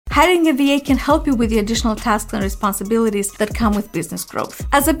Hiring a VA can help you with the additional tasks and responsibilities that come with business growth.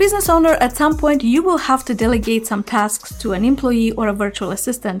 As a business owner, at some point, you will have to delegate some tasks to an employee or a virtual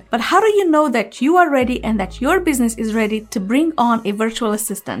assistant. But how do you know that you are ready and that your business is ready to bring on a virtual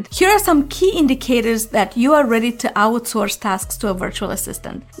assistant? Here are some key indicators that you are ready to outsource tasks to a virtual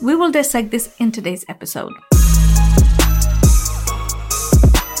assistant. We will dissect this in today's episode.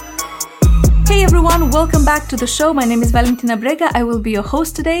 Hey everyone, welcome back to the show. My name is Valentina Brega. I will be your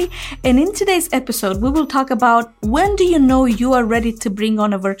host today. And in today's episode, we will talk about when do you know you are ready to bring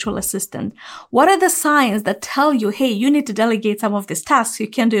on a virtual assistant? What are the signs that tell you, hey, you need to delegate some of these tasks. You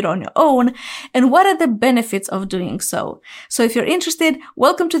can't do it on your own. And what are the benefits of doing so? So if you're interested,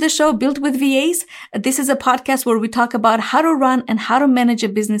 welcome to the show Built with VAs. This is a podcast where we talk about how to run and how to manage a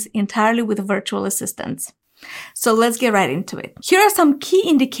business entirely with virtual assistants. So let's get right into it. Here are some key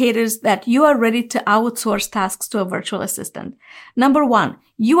indicators that you are ready to outsource tasks to a virtual assistant. Number one,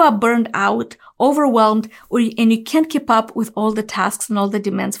 you are burned out, overwhelmed, and you can't keep up with all the tasks and all the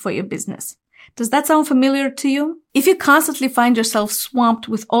demands for your business. Does that sound familiar to you? If you constantly find yourself swamped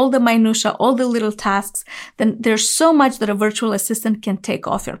with all the minutia, all the little tasks, then there's so much that a virtual assistant can take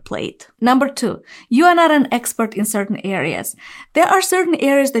off your plate. Number two, you are not an expert in certain areas. There are certain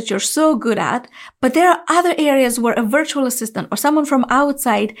areas that you're so good at, but there are other areas where a virtual assistant or someone from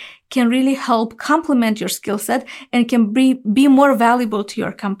outside can really help complement your skill set and can be more valuable to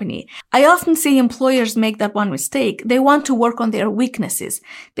your company. I often see employers make that one mistake. They want to work on their weaknesses.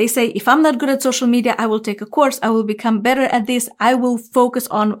 They say, if I'm not good at social media, I will take a course. I will become better at this. I will focus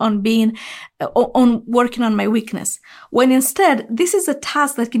on working on my weakness. When instead, this is a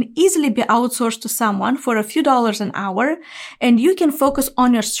task that can easily be outsourced to someone for a few dollars an hour, and you can focus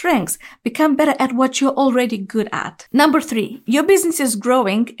on your strengths, become better at what you're already good at. Number three, your business is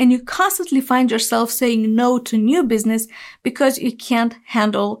growing and you constantly find yourself saying no to new business because you can't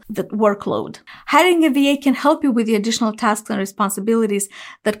handle the workload. Hiring a VA can help you with the additional tasks and responsibilities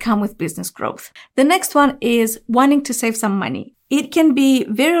that come with business growth. The next one is wanting to save some money. It can be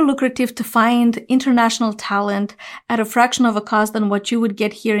very lucrative to find international talent at a fraction of a cost than what you would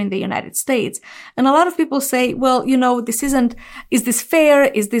get here in the United States. And a lot of people say, well, is this fair?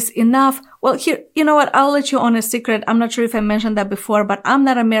 Is this enough? Well, here, you know what? I'll let you on a secret. I'm not sure if I mentioned that before, but I'm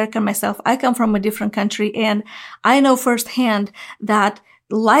not American myself. I come from a different country and I know firsthand that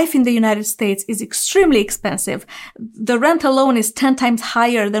life in the United States is extremely expensive. The rent alone is 10 times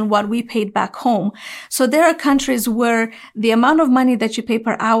higher than what we paid back home. So there are countries where the amount of money that you pay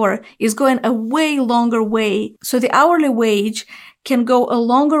per hour is going a way longer way. So the hourly wage can go a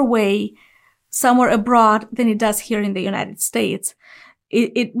longer way somewhere abroad than it does here in the United States.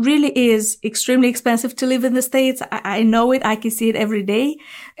 It really is extremely expensive to live in the States. I know it. I can see it every day.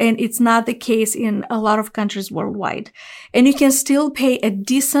 And it's not the case in a lot of countries worldwide. And you can still pay a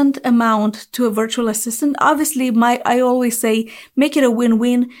decent amount to a virtual assistant. Obviously, I always say, make it a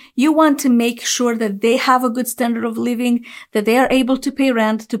win-win. You want to make sure that they have a good standard of living, that they are able to pay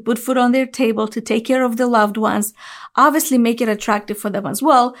rent, to put food on their table, to take care of their loved ones. Obviously, make it attractive for them as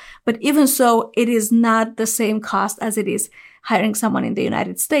well. But even so, it is not the same cost as it is hiring someone in the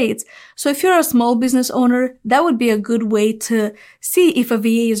United States. So if you're a small business owner, that would be a good way to see if a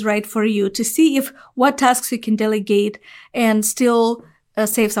VA is right for you, to see what tasks you can delegate and still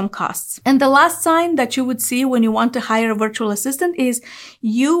save some costs. And the last sign that you would see when you want to hire a virtual assistant is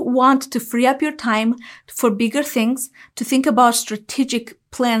you want to free up your time for bigger things, to think about strategic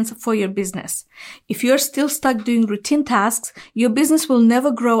plans for your business. If you're still stuck doing routine tasks, your business will never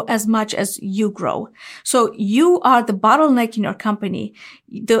grow as much as you grow. So you are the bottleneck in your company.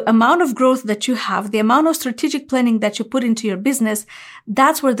 The amount of growth that you have, the amount of strategic planning that you put into your business,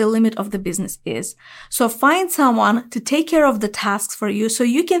 that's where the limit of the business is. So find someone to take care of the tasks for you so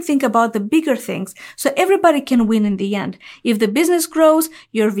you can think about the bigger things so everybody can win in the end. If the business grows,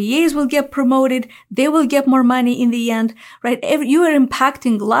 your VAs will get promoted, they will get more money in the end, right? You are impacting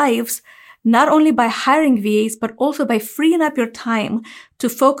lives not only by hiring VAs, but also by freeing up your time to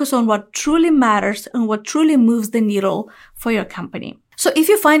focus on what truly matters and what truly moves the needle for your company. So if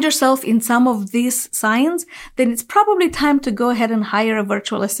you find yourself in some of these signs, then it's probably time to go ahead and hire a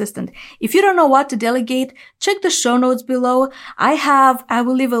virtual assistant. If you don't know what to delegate, check the show notes below. I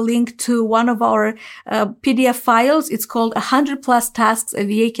will leave a link to one of our PDF files. It's called 100+ tasks a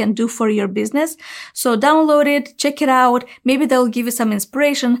VA can do for your business. So download it, check it out. Maybe that'll give you some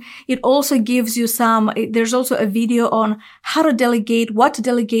inspiration. It also gives you there's also a video on how to delegate, what to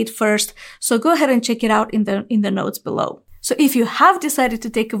delegate first. So go ahead and check it out in the notes below. So if you have decided to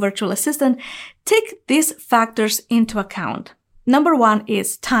take a virtual assistant, take these factors into account. Number one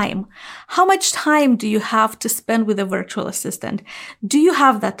is time. How much time do you have to spend with a virtual assistant? Do you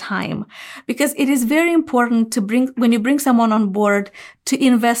have that time? Because it is very important when you bring someone on board, to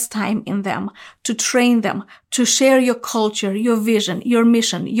invest time in them, to train them, to share your culture, your vision, your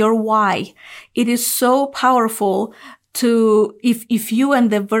mission, your why. It is so powerful if you and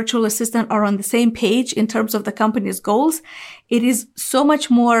the virtual assistant are on the same page in terms of the company's goals. It is so much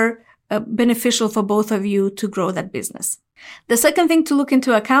more beneficial for both of you to grow that business. The second thing to look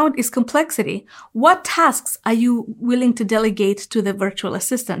into account is complexity. What tasks are you willing to delegate to the virtual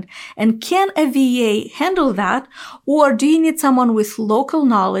assistant? And can a VA handle that? Or do you need someone with local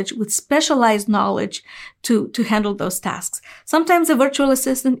knowledge, with specialized knowledge to handle those tasks? Sometimes a virtual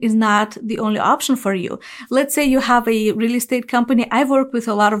assistant is not the only option for you. Let's say you have a real estate company. I've worked with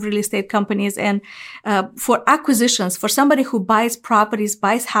a lot of real estate companies, and for acquisitions, for somebody who buys properties,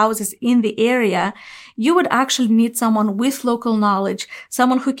 buys houses in the area, you would actually need someone with local knowledge,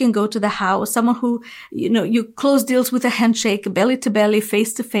 someone who can go to the house, someone who, you close deals with a handshake, belly to belly,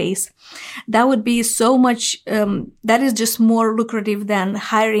 face to face. That would be so much, that is just more lucrative than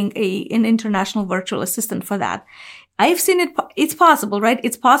hiring an international virtual assistant for that. I've seen it. It's possible, right?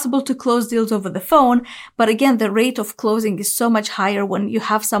 It's possible to close deals over the phone. But again, the rate of closing is so much higher when you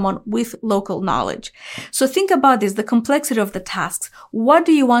have someone with local knowledge. So think about this, the complexity of the tasks. What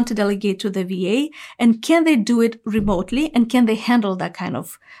do you want to delegate to the VA? And can they do it remotely? And can they handle that kind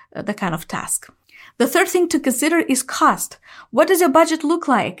of task? The third thing to consider is cost. What does your budget look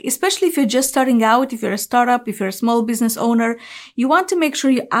like? Especially if you're just starting out, if you're a startup, if you're a small business owner, you want to make sure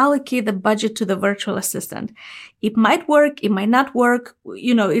you allocate the budget to the virtual assistant. It might work, it might not work.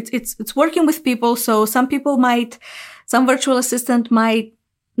 It's working with people. So some virtual assistant might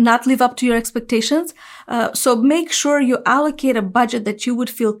not live up to your expectations. So make sure you allocate a budget that you would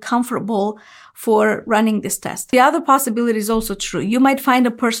feel comfortable for running this test. The other possibility is also true. You might find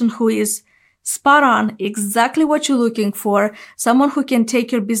a person who is spot on, exactly what you're looking for, someone who can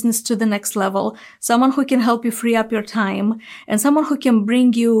take your business to the next level, someone who can help you free up your time, and someone who can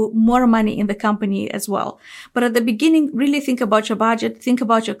bring you more money in the company as well. But at the beginning, really think about your budget, think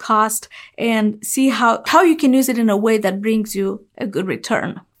about your cost, and see how you can use it in a way that brings you a good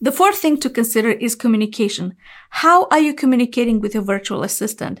return. The fourth thing to consider is communication. How are you communicating with your virtual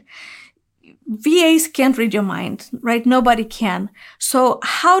assistant? VAs can't read your mind, right? Nobody can. So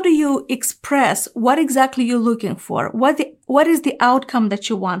how do you express what exactly you're looking for? What is the outcome that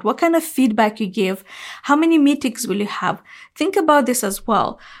you want? What kind of feedback you give? How many meetings will you have? Think about this as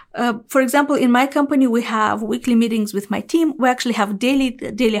well. For example, in my company, we have weekly meetings with my team. We actually have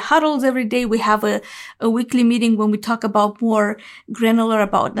daily huddles every day. We have a weekly meeting when we talk about more granular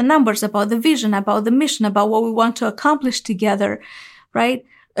about the numbers, about the vision, about the mission, about what we want to accomplish together, right?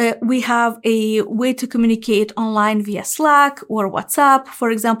 We have a way to communicate online via Slack or WhatsApp,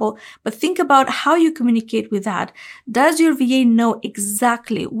 for example. But think about how you communicate with that. Does your VA know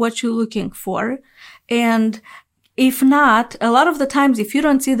exactly what you're looking for? And if not, a lot of the times, if you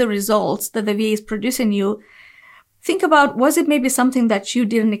don't see the results that the VA is producing you, think about, was it maybe something that you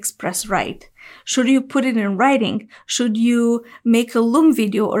didn't express right? Should you put it in writing? Should you make a Loom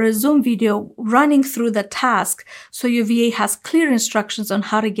video or a Zoom video running through the task so your VA has clear instructions on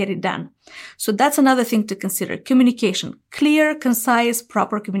how to get it done? So that's another thing to consider. Communication. Clear, concise,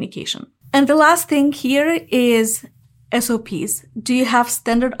 proper communication. And the last thing here is SOPs. Do you have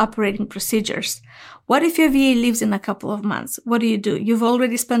standard operating procedures? What if your VA leaves in a couple of months? What do? You've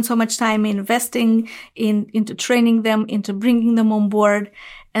already spent so much time investing into training them, into bringing them on board.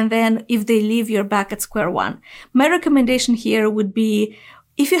 And then if they leave, you're back at square one. My recommendation here would be,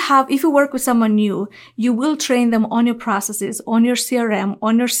 if you work with someone new, you will train them on your processes, on your CRM,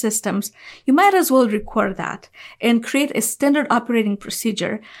 on your systems. You might as well record that and create a standard operating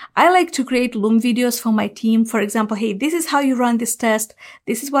procedure. I like to create Loom videos for my team. For example, hey, this is how you run this test.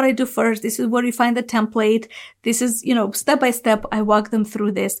 This is what I do first. This is where you find the template. This is, step by step, I walk them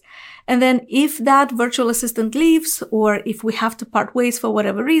through this. And then if that virtual assistant leaves, or if we have to part ways for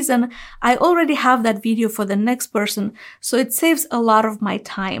whatever reason, I already have that video for the next person. So it saves a lot of my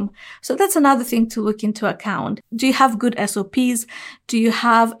time. So that's another thing to look into account. Do you have good SOPs? Do you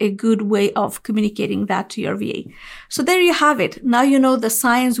have a good way of communicating that to your VA? So there you have it. Now you know the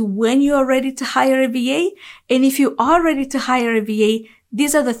signs when you are ready to hire a VA. And if you are ready to hire a VA,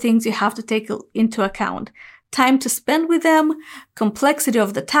 these are the things you have to take into account. Time to spend with them, complexity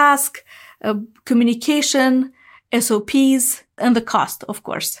of the task, communication, SOPs, and the cost, of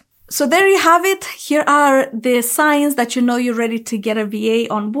course. So there you have it. Here are the signs that you know you're ready to get a VA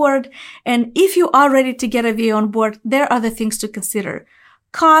on board. And if you are ready to get a VA on board, there are the things to consider.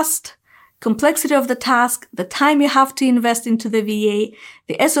 Cost, complexity of the task, the time you have to invest into the VA,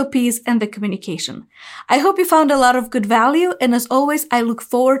 the SOPs, and the communication. I hope you found a lot of good value, and as always, I look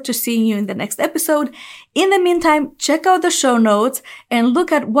forward to seeing you in the next episode. In the meantime, check out the show notes and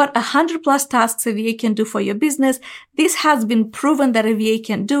look at what 100+ tasks a VA can do for your business. This has been proven that a VA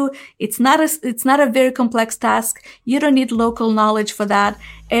can do. It's not a very complex task. You don't need local knowledge for that.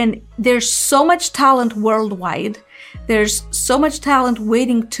 And there's so much talent worldwide. There's so much talent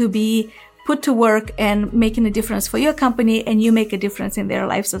waiting to be put to work and making a difference for your company, and you make a difference in their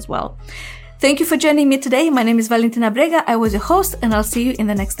lives as well. Thank you for joining me today. My name is Valentina Brega. I was your host, and I'll see you in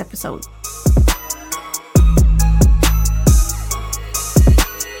the next episode.